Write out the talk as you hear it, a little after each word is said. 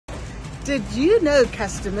Did you know,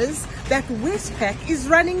 customers, that Westpac is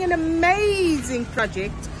running an amazing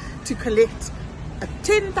project to collect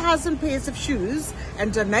 10,000 pairs of shoes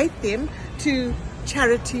and donate them to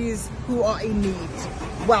charities who are in need?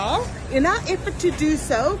 Well, in our effort to do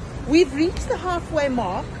so, we've reached the halfway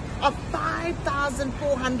mark of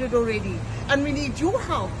 5,400 already, and we need your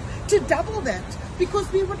help to double that,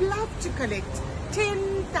 because we would love to collect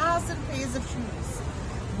 10,000 pairs of shoes.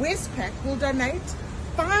 Westpac will donate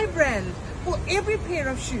R5 for every pair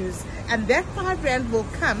of shoes, and that R5 will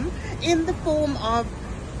come in the form of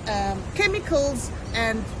chemicals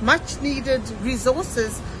and much needed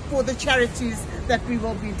resources for the charities that we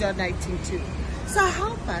will be donating to. So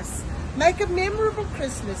help us make a memorable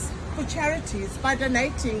Christmas for charities by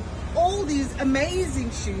donating all these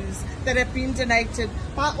amazing shoes that have been donated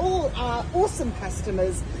by all our awesome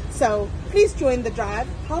customers. So please join the drive,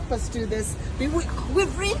 help us do this.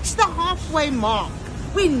 We've reached the halfway mark.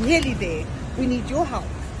 We're nearly there. We need your help.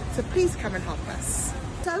 So please come and help us.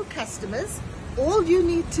 So customers, all you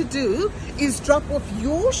need to do is drop off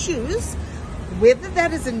your shoes, whether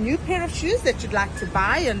that is a new pair of shoes that you'd like to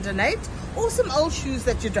buy and donate, or some old shoes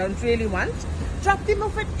that you don't really want. Drop them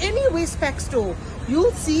off at any Westpac store.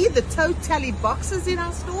 You'll see the toe tally boxes in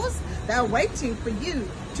our stores. They're waiting for you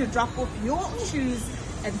to drop off your shoes,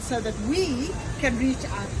 and so that we can reach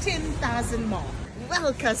our 10,000 mark.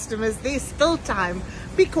 Well, customers, there's still time,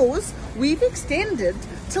 because we've extended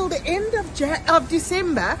till the end of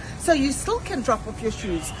December, so you still can drop off your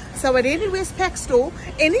shoes. So at any Westpac store,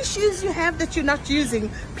 any shoes you have that you're not using,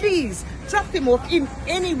 please drop them off in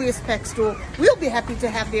any Westpac store. We'll be happy to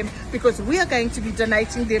have them, because we are going to be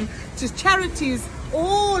donating them to charities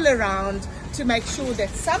all around to make sure that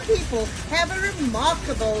some people have a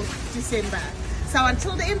remarkable December. So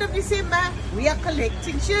until the end of December, we are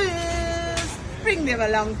collecting shoes. Bring them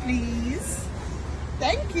along, please.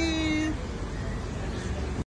 Thank you.